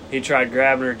 He tried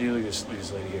grabbing her. Dude, look at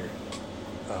this lady here.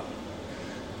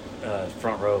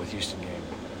 Front row with Houston game.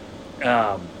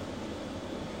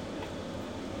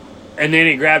 And then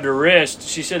he grabbed her wrist.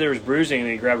 She said there was bruising, and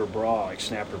he grabbed her bra, like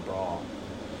snapped her bra.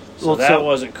 So that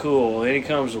wasn't cool. Then he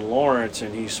comes to Lawrence,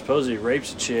 and he supposedly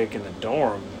rapes a chick in the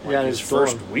dorm, his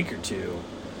first week or two.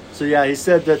 So yeah, he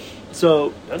said that.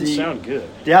 So doesn't sound good.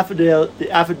 The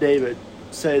affidavit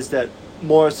says that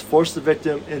Morris forced the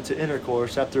victim into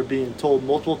intercourse after being told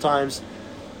multiple times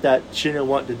that she didn't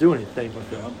want to do anything with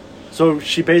him. So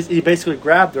he basically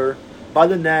grabbed her by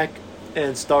the neck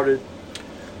and started.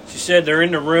 She said they're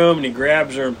in the room, and he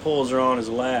grabs her and pulls her on his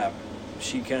lap.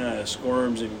 She kind of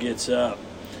squirms and gets up.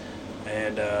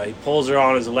 And he pulls her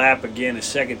on his lap again a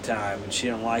second time, and she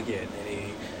don't like it.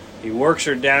 And he works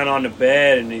her down on the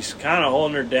bed, and he's kind of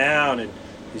holding her down, and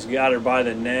he's got her by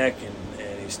the neck, and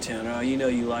he's telling her,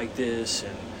 you like this.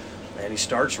 And he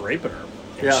starts raping her.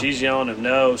 And she's yelling at him,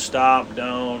 no, stop,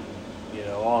 don't,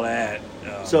 all that.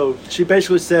 So she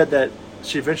basically said that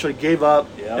she eventually gave up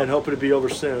and hoped it would be over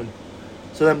soon.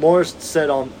 So then Morris said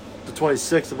on the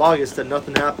 26th of August that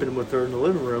nothing happened with her in the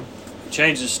living room.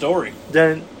 Changed his story.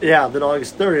 Then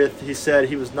August 30th, he said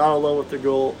he was not alone with the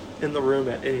girl in the room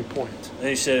at any point. And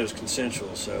he said it was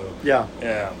consensual. So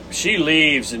yeah. She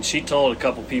leaves, and she told a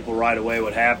couple people right away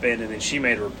what happened, and then she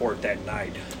made a report that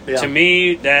night. Yeah. To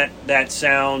me, that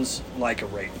sounds like a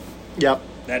rape. Yep.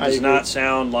 That does not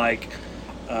sound like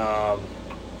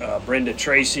Brenda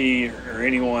Tracy or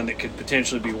anyone that could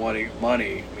potentially be wanting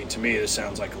money. I mean, to me, this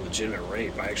sounds like a legitimate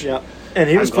rape. And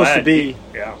he was supposed to be.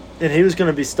 Yeah. And he was going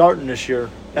to be starting this year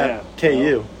at KU.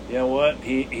 Well, you know what?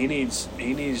 He needs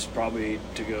probably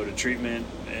to go to treatment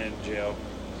and jail.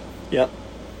 Yep.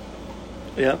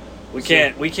 We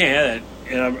can't have that.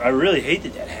 And I really hate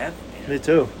that happened. Man. Me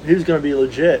too. He was going to be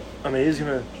legit. I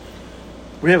mean,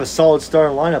 we have a solid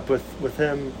starting lineup with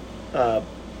him.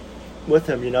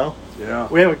 Yeah.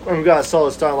 We've got a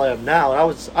solid starting lineup now. And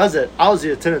I was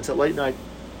the attendance at late night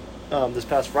this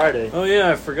past Friday. Oh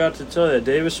yeah, I forgot to tell you that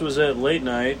Davis was at late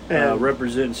night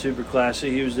representing Super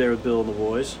Classy. He was there with Bill and the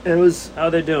boys. And it was. How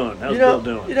they doing? How's Bill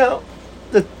doing?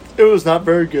 It was not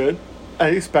very good. I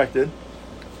expected.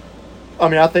 I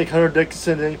mean, I think Hunter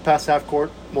Dickinson didn't pass half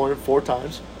court more than 4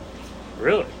 times.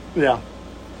 Really? Yeah.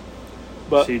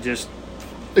 But he's just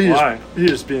being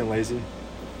lazy.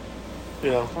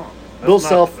 Huh. Bill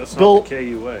not the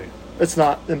KU way. It's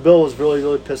not. And Bill was really,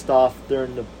 really pissed off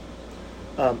during the.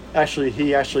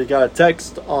 He actually got a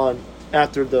text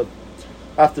after the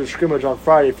scrimmage on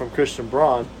Friday from Christian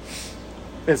Braun,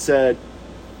 and said,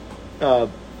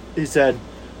 he said,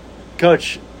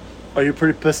 "Coach, are you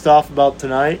pretty pissed off about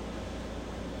tonight?"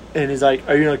 And he's like,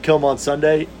 "Are you gonna kill him on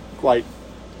Sunday?" Like,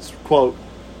 quote,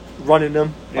 running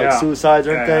them like suicides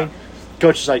or anything. Yeah.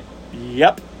 Coach is like,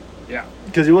 "Yep." Yeah.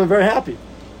 Because he wasn't very happy.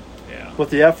 Yeah. With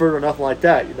the effort or nothing like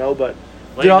that, but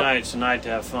late night's a night to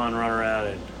have fun, run around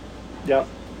and. Yeah.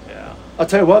 Yeah. I'll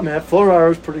tell you what, man. Flo Rida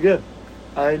was pretty good.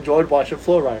 I enjoyed watching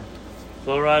Flo Rida.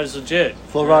 Flo Rida's legit.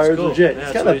 Flo Rida's legit.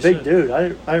 He's kind of a big dude. I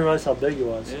didn't realize how big he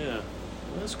was. Yeah. Well,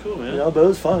 that's cool, man. But it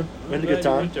was fun. We had a good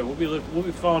time. We'll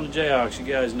be following the Jayhawks. You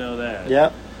guys know that.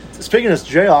 Yeah. Speaking of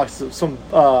Jayhawks, some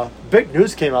big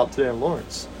news came out today in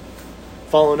Lawrence.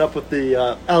 Following up with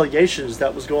the allegations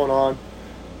that was going on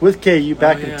with KU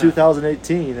back in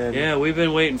 2018. And we've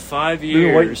been waiting 5 years. We've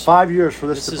been waiting 5 years for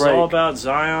this to break. This is all about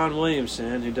Zion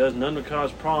Williamson, who does nothing but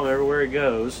cause problem everywhere he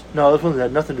goes. No, this one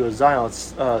had nothing to do with Zion.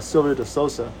 It's Sylvia De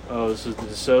Sosa. Oh, this is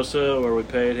De Sosa, where we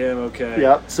paid him? Okay.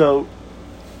 Yeah, so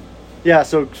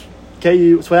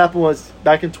KU, so what happened was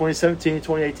back in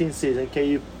 2017-2018 season,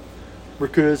 KU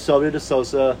recruited Sylvia De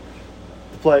Sosa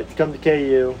to come to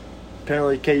KU.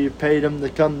 Apparently KU paid him to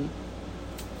come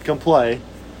play.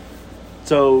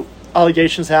 So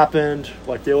allegations happened,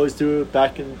 like they always do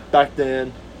back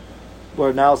then,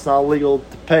 where now it's not illegal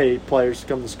to pay players to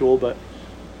come to school. But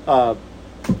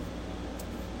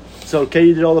so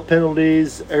KU did all the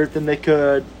penalties, everything they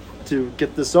could, to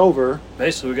get this over.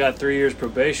 Basically, we got 3 years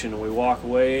probation, and we walk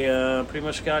away pretty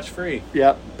much scotch-free.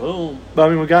 Yep. Boom. But, I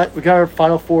mean, we got our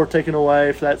Final Four taken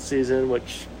away for that season,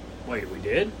 which... Wait, we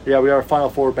did? Yeah, we got our Final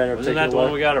Four banner taken away. Wasn't that the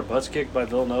one we got our butts kicked by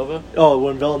Villanova? Oh,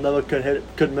 when Villanova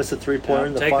couldn't miss a three-pointer.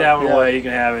 In the take that one away. You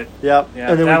can have it. Yep.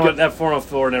 Yeah, and then that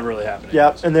 404 never really happened.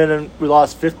 Yep, and then we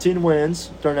lost 15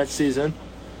 wins during that season.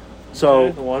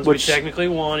 So the ones we technically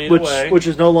won either way. Which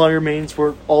is no longer means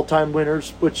we're all-time winners,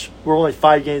 which we're only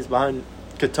 5 games behind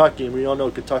Kentucky, and we all know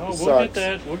Kentucky sucks.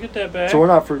 We'll get that back. So we're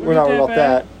not worried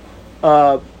about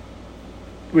that.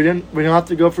 We don't have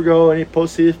to go any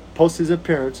postseason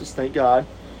appearances, thank God.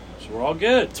 So we're all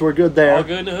good. So we're good there. All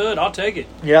good in the hood. I'll take it.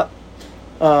 Yep.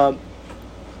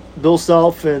 Bill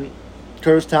Self and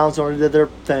Curtis Townsend already did their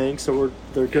thing, so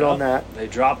they're good on that. They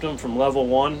dropped them from level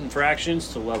 1 infractions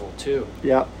to level 2.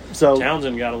 Yeah. So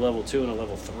Townsend got a level 2 and a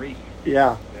level 3.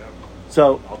 Yeah.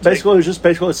 So basically, it was just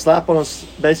a slap on us.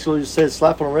 Basically, just said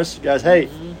slap on the wrist, guys. Hey,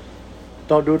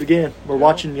 don't do it again. We're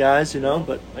watching you guys,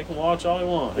 But they can watch all they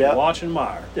want. They can watch and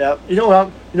admire. Yeah. You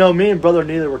know what? Me and Brother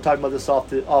Neither were talking about this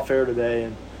off air today,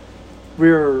 and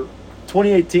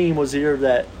 2018 was the year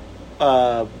that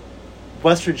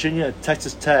West Virginia and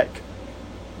Texas Tech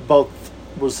both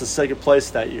was the second place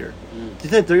that year. Do you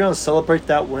think they're going to celebrate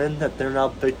that win, that they're now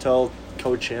Big 12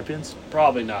 co-champions?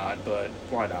 Probably not, but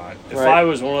why not? If Right. I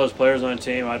was one of those players on the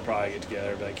team, I'd probably get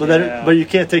together. But you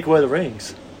can't take away the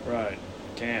rings. Right.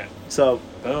 Can't. So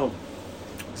boom.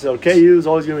 So KU is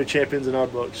always going to be champions in our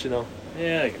books, Yeah,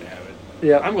 they can have it.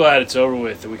 Yeah. I'm glad it's over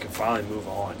with, that we can finally move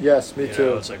on. Yes, me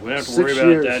too. It's like we don't have to worry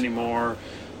about that anymore.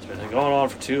 It's been going on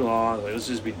for too long. Like, let's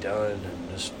just be done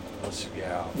and let's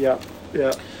get out. Yeah.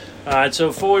 Yeah. All right, so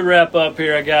before we wrap up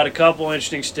here, I got a couple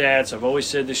interesting stats. I've always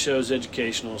said this show is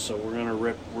educational, so we're going to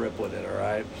rip with it, all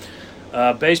right?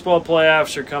 Baseball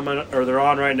playoffs they're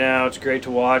on right now. It's great to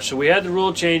watch. So we had the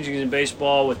rule changes in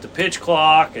baseball with the pitch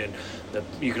clock, and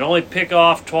you can only pick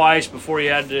off twice before you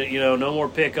had to, no more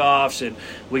pickoffs. And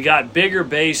we got bigger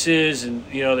bases, and,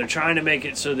 they're trying to make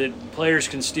it so that players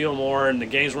can steal more, and the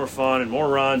game's more fun, and more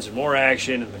runs, and more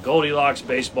action, and the Goldilocks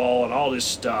baseball, and all this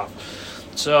stuff.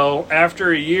 So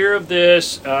after a year of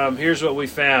this, here's what we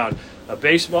found.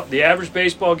 The average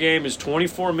baseball game is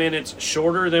 24 minutes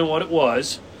shorter than what it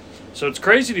was. So it's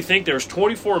crazy to think there's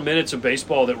 24 minutes of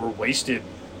baseball that were wasted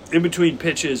in between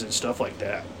pitches and stuff like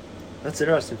that. That's an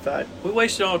interesting fact. We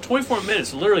wasted 24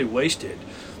 minutes, literally wasted.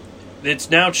 It's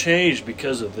now changed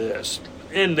because of this.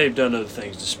 And they've done other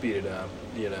things to speed it up.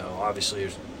 Obviously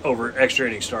there's over extra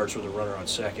inning starts with a runner on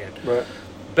second. Right.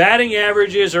 Batting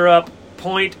averages are up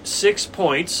 0.6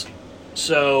 points,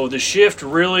 so the shift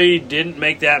really didn't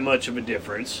make that much of a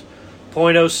difference.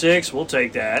 0.06, we'll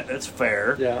take that. That's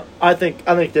fair. Yeah, I think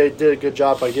they did a good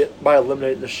job by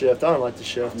eliminating the shift. I don't like the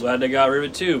shift. I'm glad they got rid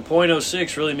of it too.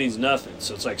 0.06 really means nothing,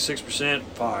 so it's like 6%,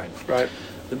 fine. Right.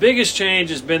 The biggest change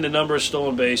has been the number of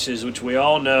stolen bases, which we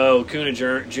all know. Kuna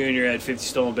Jr. had 50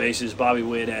 stolen bases. Bobby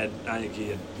Witt had, I think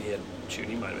he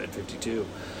might have had 52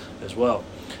 as well.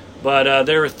 But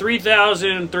there were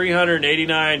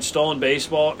 3,389 stolen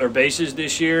bases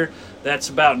this year. That's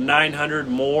about 900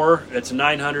 more. That's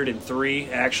 903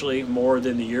 actually more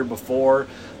than the year before,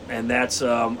 and that's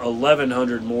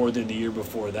 1,100 more than the year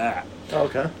before that.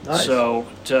 Okay, nice. So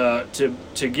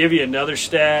to give you another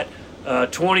stat,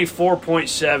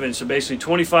 24.7. So basically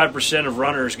 25% of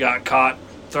runners got caught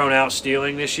thrown out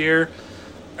stealing this year,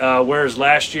 whereas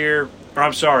last year,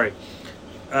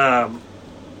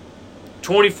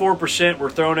 24%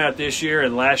 were thrown out this year,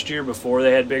 and last year, before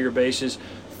they had bigger bases,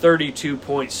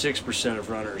 32.6% of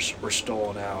runners were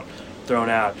thrown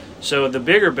out. So the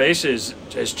bigger bases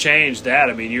has changed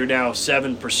that. I mean, you're now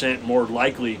 7% more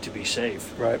likely to be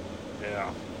safe. Right.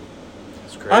 Yeah.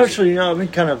 It's crazy. Actually, it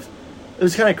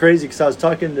was kind of crazy because I was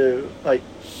talking to, I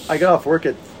got off work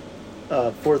at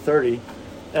 4:30,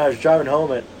 and I was driving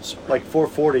home at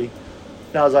 4:40,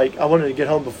 and I was like, I wanted to get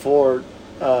home before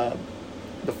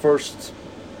the first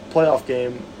playoff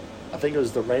game. I think it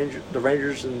was the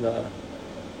Rangers and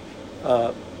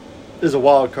it was a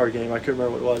wild card game. I couldn't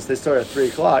remember what it was. They started at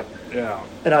 3:00. Yeah.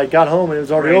 And I got home and it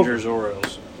was already Rangers, over.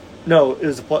 Orioles. No, it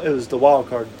was the wild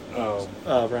card round.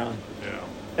 Yeah.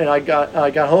 And I got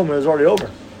home and it was already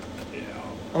over. Yeah.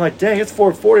 I'm like, dang, it's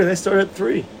 4:40 and they started at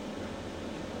 3.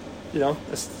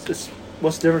 It's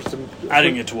what's the difference? I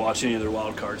didn't get to watch any of their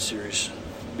wild card series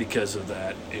because of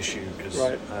that issue. Because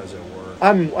I was at work.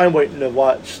 I'm waiting to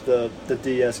watch the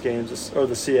DS games or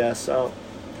the CS.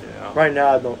 Right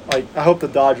now, I don't. I hope the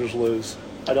Dodgers lose.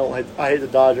 I hate the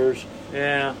Dodgers.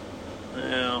 Yeah. I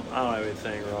don't have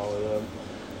anything wrong with them.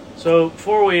 So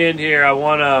before we end here, I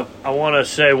wanna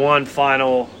say one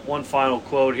final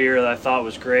quote here that I thought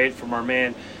was great from our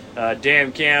man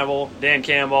Dan Campbell. Dan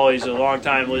Campbell, he's a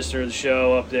longtime listener of the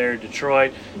show up there in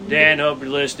Detroit. Dan, hope you're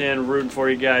listening. Rooting for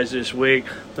you guys this week.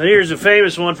 But here's a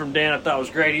famous one from Dan I thought was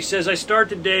great. He says, "I start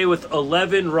the day with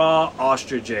 11 raw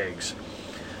ostrich eggs.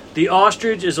 The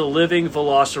ostrich is a living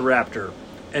velociraptor,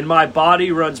 and my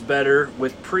body runs better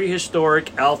with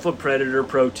prehistoric alpha predator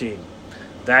protein.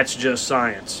 That's just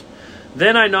science.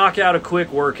 Then I knock out a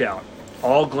quick workout,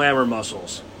 all glamour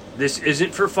muscles. This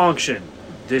isn't for function.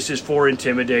 This is for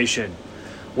intimidation.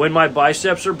 When my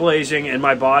biceps are blazing and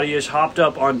my body is hopped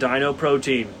up on dino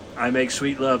protein, I make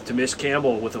sweet love to Miss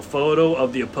Campbell with a photo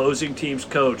of the opposing team's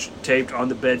coach taped on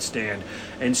the bedstand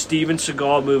and Steven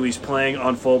Seagal movies playing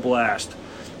on full blast.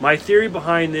 My theory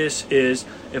behind this is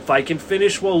if I can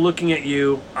finish while looking at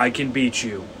you, I can beat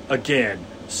you. Again,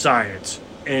 science."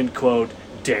 End quote.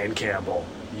 Dan Campbell.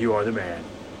 You are the man.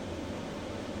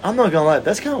 I'm not gonna lie,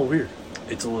 that's kind of weird.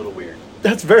 It's a little weird.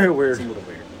 That's very weird. It's a little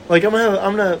weird. Like I'm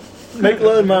gonna make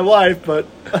love to my wife, but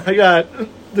I got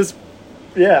this.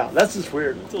 Yeah, that's just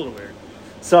weird. It's a little weird.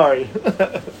 Sorry,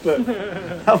 but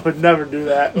I would never do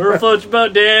that. Whatever floats your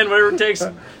boat, Dan. Whatever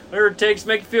it takes to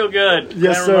make you feel good.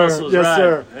 Yes, Glamour sir. muscles, Yes, right.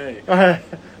 sir. Hey. All right.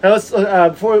 Now let's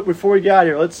before we get out of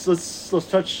here, let's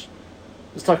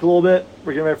talk a little bit.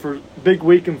 We're getting ready for a big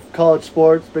week in college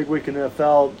sports, big week in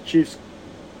NFL. Chiefs,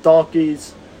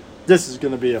 Donkeys. This is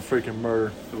going to be a freaking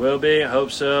murder. It will be. I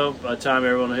hope so. By the time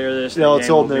everyone will hear this, Yeah, the it's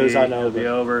game old will news, be, I know, It'll be but-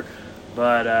 over.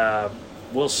 But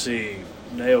we'll see.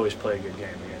 They always play a good game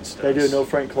against us. They do. No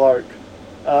Frank Clark.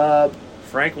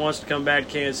 Frank wants to come back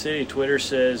to Kansas City. Twitter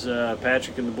says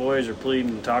Patrick and the boys are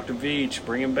pleading. Talk to Veach.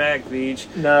 Bring him back, Veach.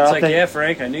 No, it's I like, think- yeah,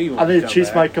 Frank, I knew you I wanted think to the come Chiefs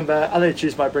back. might come back. I think the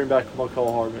Chiefs might bring back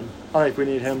McCall Hardman. I think we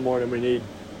need him more than we need.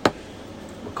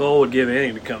 McCole would give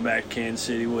anything to come back to Kansas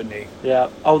City, wouldn't he? Yeah,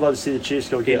 I would love to see the Chiefs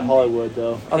go get Hollywood,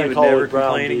 though. I He think would never Hollywood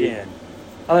Brown complain again.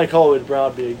 I think Hollywood Brown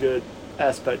would be a good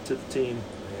aspect to the team.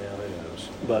 Yeah, who knows?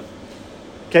 But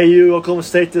KU, Oklahoma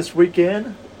State this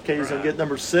weekend. KU's going Right. to get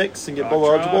number 6 and get Rock bowl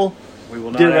chalk. eligible. We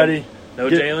will not Get have- ready. No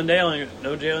Get- Jalen Daniels.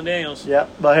 No Jalen Daniels. Yeah,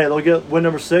 but hey, they'll get win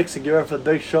number 6 and get ready for the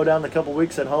big showdown in a couple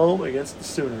weeks at home against the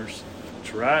Sooners.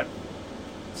 That's right.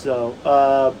 So,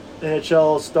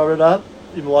 NHL started up.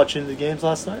 You been watching the games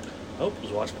last night? Hope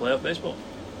was watching playoff baseball.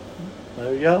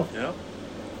 There you go. Yeah.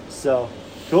 So,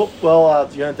 cool. Well,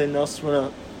 do you got anything else you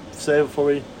want to say before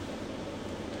we...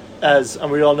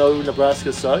 we all know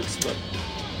Nebraska sucks, but...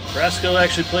 Nebraska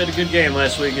actually played a good game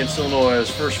last week against Illinois. It was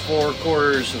the first 4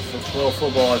 quarters of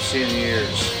football I've seen in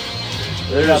years.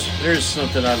 There's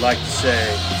something I'd like to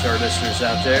say to our listeners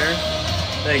out there.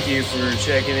 Thank you for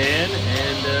checking in,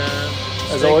 and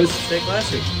as always, stay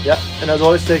classy. Yep, and as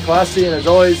always, stay classy, and as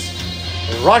always,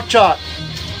 rock chalk.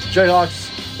 Jayhawks,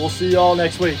 we'll see you all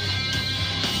next week.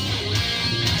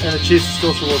 And the Chiefs are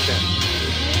still Super Bowl champions.